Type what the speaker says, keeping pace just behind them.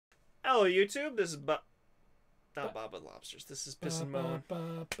Hello, YouTube. This is not Bob with Lobsters. This is Piss and Moan.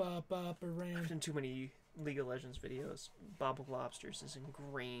 I've done too many League of Legends videos. Bob with Lobsters is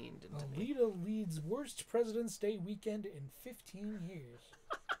ingrained into me. Alita leads worst President's Day weekend in 15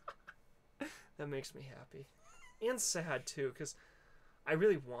 years. That makes me happy. And sad, too, because I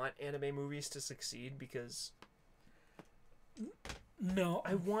really want anime movies to succeed because... No.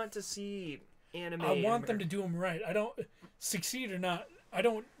 I want to see anime... I want them to do them right. I don't... Succeed or not, I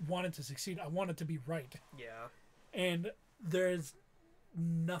don't want it to succeed. I want it to be right. Yeah. And there's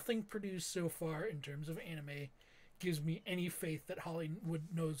nothing produced so far in terms of anime gives me any faith that Hollywood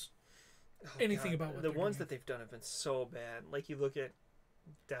knows anything about what the they're ones doing. that they've done have been so bad. Like you look at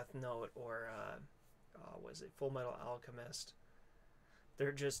Death Note or was it Full Metal Alchemist?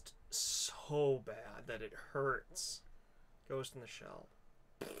 They're just so bad that it hurts. Ghost in the Shell.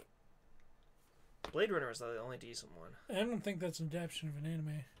 Blade Runner is the only decent one. I don't think that's an adaptation of an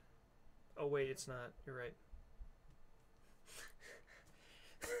anime. Oh wait, it's not. You're right.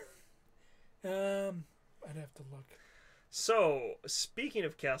 I'd have to look. So, speaking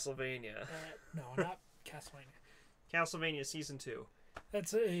of Castlevania. No, not Castlevania. Castlevania Season 2.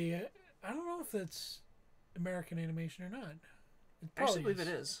 That's I don't know if that's American animation or not. It I actually believe it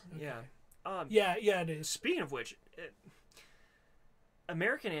is. Okay. Yeah. Yeah, it is. Speaking of which,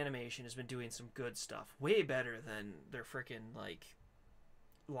 American animation has been doing some good stuff. Way better than their freaking, like,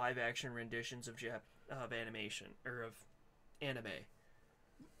 live-action renditions of animation, or of anime.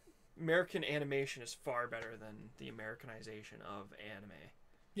 American animation is far better than the Americanization of anime.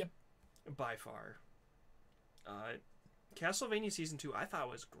 Yep. By far. Castlevania Season 2 I thought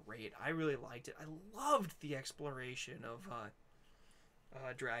was great. I really liked it. I loved the exploration of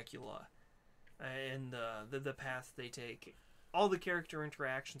Dracula and the path they take. All the character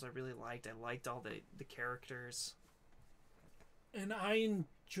interactions I really liked. I liked all the characters. And I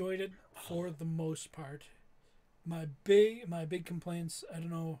enjoyed it for the most part. My big complaints, I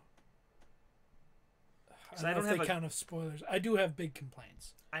don't know. I don't know if they count as spoilers. I do have big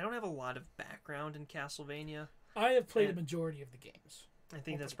complaints. I don't have a lot of background in Castlevania. I have played a majority of the games. I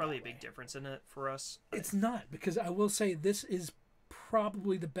think that's probably a big difference in it for us. It's not, because I will say this is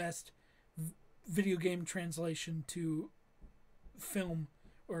probably the best video game translation to film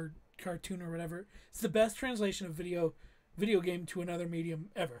or cartoon or whatever. It's the best translation of video game to another medium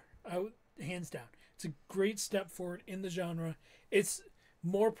ever. Hands down. It's a great step forward in the genre. It's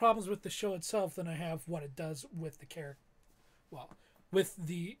more problems with the show itself than I have what it does with the character. Well, with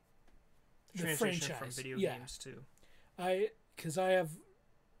the transition franchise from video games too. Because I have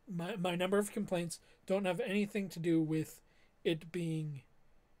my number of complaints don't have anything to do with it being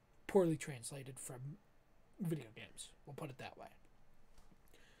poorly translated from video games. We'll put it that way.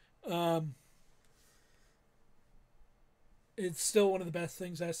 It's still one of the best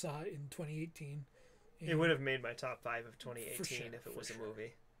things I saw in 2018. It would have made my top 5 of 2018 sure, if it was a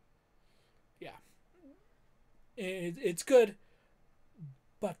movie. Yeah. It's good,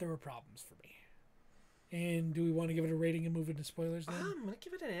 but there were problems for me. And do we want to give it a rating and move into spoilers then? I'm going to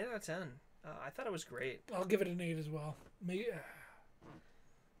give it an 8 out of 10. I thought it was great. I'll give it an 8 as well. Maybe, I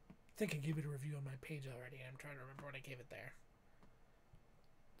think I gave it a review on my page already. I'm trying to remember when I gave it there.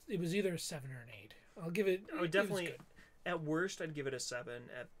 It was either a 7 or an 8. I'll give it... I would definitely... At worst, I'd give it a 7.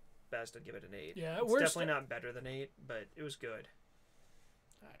 At best, I'd give it an 8. Yeah, it's definitely not better than 8, but it was good.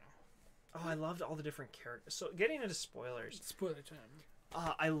 I know. Oh, I loved all the different characters. So, getting into spoilers. Spoiler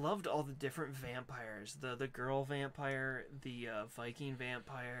time. I loved all the different vampires. The girl vampire, the Viking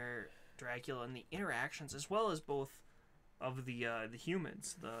vampire, Dracula, and the interactions, as well as both of the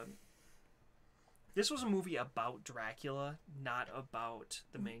humans. This was a movie about Dracula, not about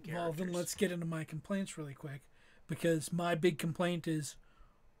the main characters. Well, then let's get into my complaints really quick. Because my big complaint is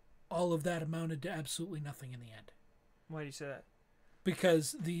all of that amounted to absolutely nothing in the end. Why do you say that?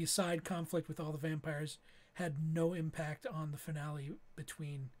 Because the side conflict with all the vampires had no impact on the finale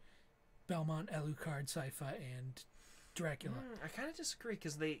between Belmont, Alucard, Sypha, and Dracula. I kind of disagree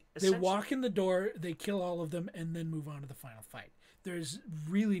because they walk in the door, they kill all of them, and then move on to the final fight. There's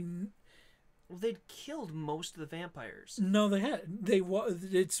really... Well, they'd killed most of the vampires. No, they had.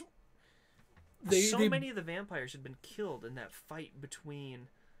 Many of the vampires had been killed in that fight between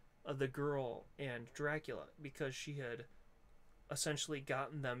the girl and Dracula because she had essentially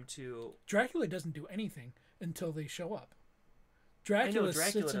gotten them to... Dracula doesn't do anything until they show up. I know Dracula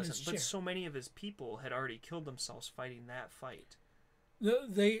sits in doesn't, his chair. but so many of his people had already killed themselves fighting that fight.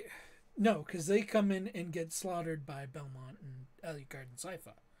 No, because they come in and get slaughtered by Belmont and Alucard and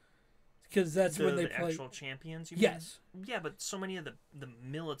Sypha. Because that's when they play... actual champions, you mean? Yes. Yeah, but so many of the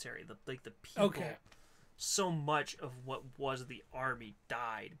military, the people... Okay. so much of what was the army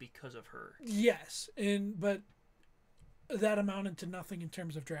died because of her. Yes, but that amounted to nothing in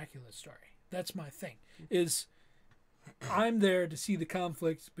terms of Dracula's story. That's my thing. Is I'm there to see the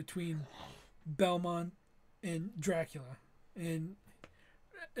conflict between Belmont and Dracula, and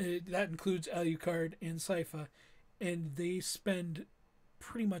that includes Alucard and Sypha, and they spend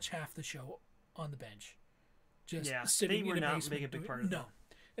pretty much half the show on the bench, just sitting in a basement. They were not making a big part of it. No,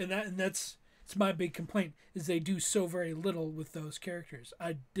 and that's my big complaint is they do so very little with those characters.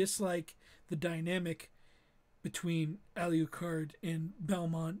 I dislike the dynamic between Alucard and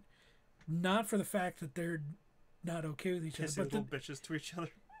Belmont, not for the fact that they're not okay with each other, but little bitches to each other.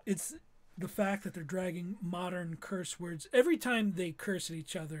 It's the fact that they're dragging modern curse words. Every time they curse at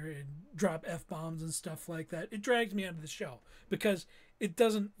each other and drop F-bombs and stuff like that, it drags me out of the show because it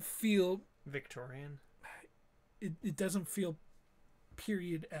doesn't feel Victorian. It doesn't feel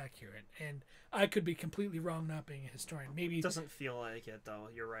period accurate, and I could be completely wrong not being a historian. Maybe it doesn't feel like it though.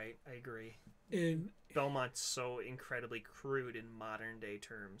 You're right. I agree. And Belmont's so incredibly crude in modern day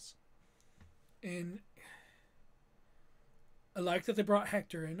terms. And I like that they brought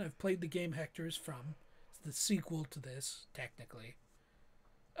Hector in. I've played the game Hector is from. It's the sequel to this, technically.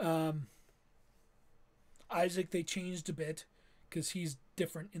 Isaac, they changed a bit because he's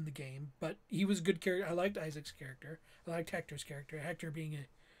different in the game, but he was a good character. I liked Isaac's character. I liked Hector's character. Hector being a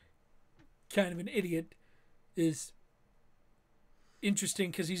kind of an idiot is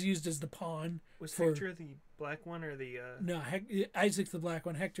interesting because he's used as the pawn. Was Hector the black one or the... No, Isaac's the black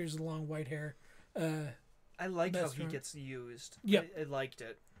one. Hector's the long white hair. I like how he gets used. Yeah, I liked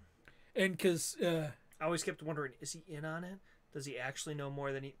it. And because... I always kept wondering, is he in on it? Does he actually know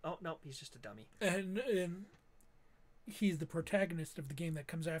more than he... Oh, no, he's just a dummy. And he's the protagonist of the game that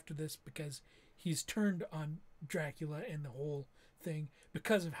comes after this because he's turned on Dracula and the whole thing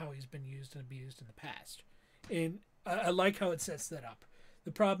because of how he's been used and abused in the past. And I like how it sets that up.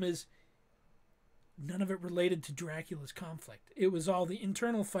 The problem is none of it related to Dracula's conflict. It was all the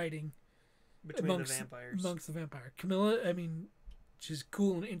internal fighting between the vampires. Amongst the vampire. Camilla, I mean, she's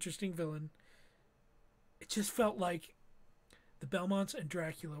cool and interesting villain. It just felt like the Belmonts and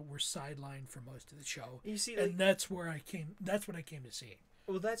Dracula were sidelined for most of the show. You see, and that's what I came to see.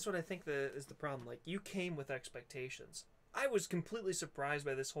 Well, that's what I think is the problem. Like, you came with expectations. I was completely surprised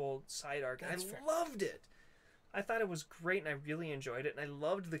by this whole side arc. I loved it. I thought it was great, and I really enjoyed it. And I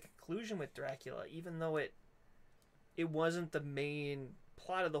loved the conclusion with Dracula, even though it wasn't the main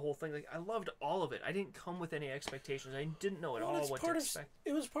plot of the whole thing. Like, I loved all of it. I didn't come with any expectations. I didn't know at all what to expect.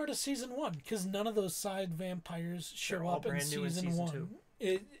 It was part of season 1 because none of those side vampires show up in season 1.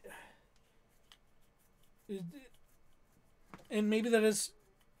 And maybe that is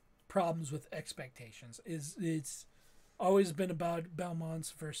problems with expectations. It's always been about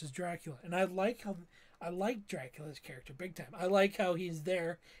Belmonts versus Dracula, and I like Dracula's character big time. I like how he's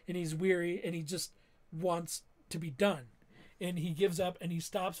there and he's weary and he just wants to be done. And he gives up and he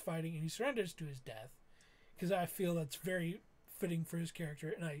stops fighting and he surrenders to his death. Because I feel that's very fitting for his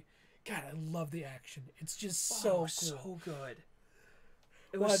character. And I love the action. It's just so cool. So good.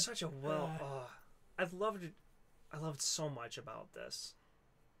 It was such a I loved it. I loved so much about this.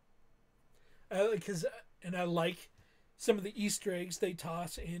 And I like some of the Easter eggs they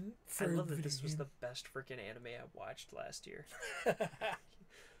toss in for I love that this was the best freaking anime I watched last year.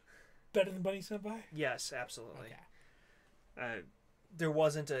 Better than Bunny Senpai? Yes, absolutely. Okay. There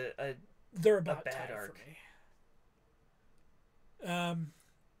wasn't a bad arc. For me.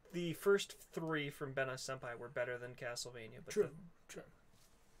 The first 3 from Bunny Senpai were better than Castlevania. But true.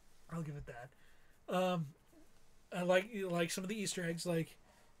 I'll give it that. I like some of the Easter eggs. Like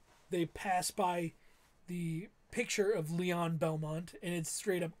they pass by the picture of Leon Belmont, and it's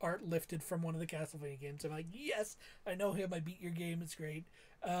straight up art lifted from one of the Castlevania games. I'm like, yes, I know him. I beat your game. It's great.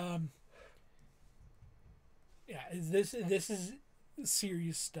 This is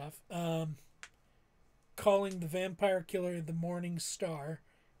serious stuff. Calling the vampire killer the Morning Star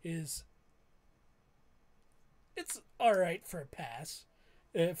it's all right for a pass,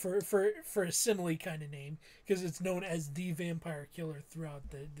 for a simile kind of name because it's known as the vampire killer throughout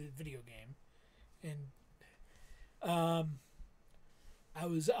the video game, and I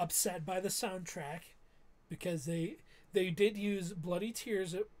was upset by the soundtrack because they did use Bloody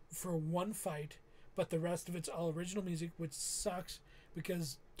Tears for one fight. But the rest of it's all original music, which sucks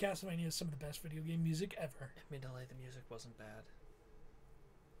because Castlevania is some of the best video game music ever. Admittedly, the music wasn't bad.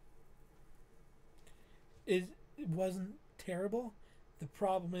 It wasn't terrible. The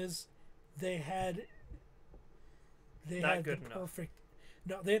problem is they had the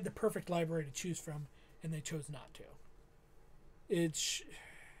perfect library to choose from, and they chose not to.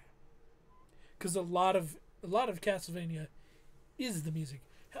 because a lot of Castlevania is the music.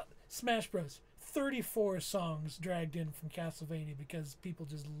 Hell, Smash Bros. 34 songs dragged in from Castlevania because people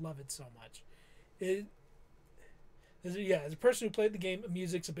just love it so much. As a person who played the game,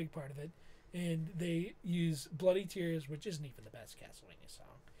 music's a big part of it, and they use Bloody Tears, which isn't even the best Castlevania song.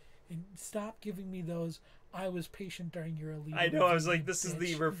 And stop giving me those. I was patient during your Alita. I know. I was like, this is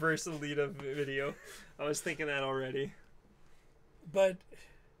the reverse Alita video. I was thinking that already. But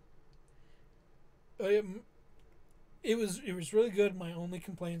it was really good. My only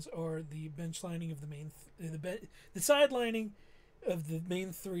complaints are the bench lining of the main the side lining of the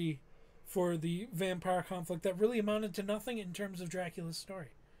main three for the vampire conflict that really amounted to nothing in terms of Dracula's story.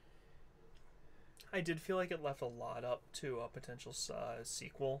 I did feel like it left a lot up to a potential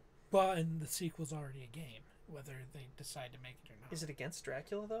sequel. Well, and the sequel's already a game, whether they decide to make it or not. Is it against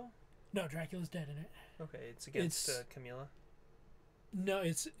Dracula though? No, Dracula's dead in it. Okay, it's against Camilla. No,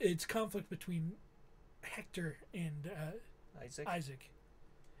 it's conflict between Hector and Isaac,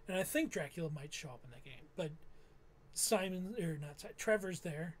 and I think Dracula might show up in that game, but Trevor's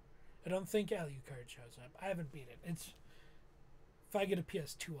there. I don't think Alucard shows up. I haven't beat it. If I get a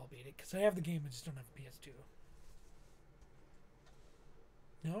PS2, I'll beat it because I have the game. I just don't have a PS2.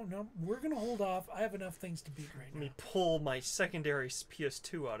 No, we're gonna hold off. I have enough things to beat right now. Let me pull my secondary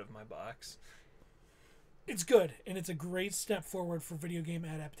PS2 out of my box. It's good, and it's a great step forward for video game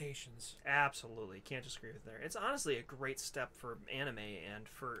adaptations. Absolutely, can't disagree with that. It's honestly a great step for anime and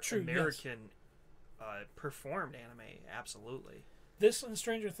for American performed anime. Absolutely. This and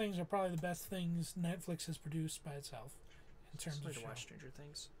Stranger Things are probably the best things Netflix has produced by itself in terms of show. To watch Stranger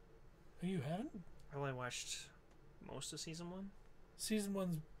Things. Oh, you haven't? I only watched most of season 1. Season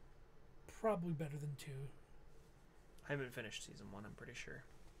 1's probably better than 2. I haven't finished season 1, I'm pretty sure.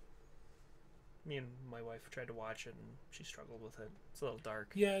 Me and my wife tried to watch it, and she struggled with it. It's a little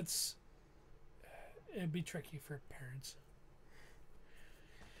dark. Yeah, it'd be tricky for parents.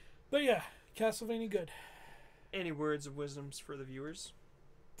 But yeah, Castlevania good. Any words of wisdoms for the viewers?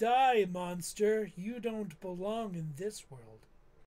 Die, monster! You don't belong in this world.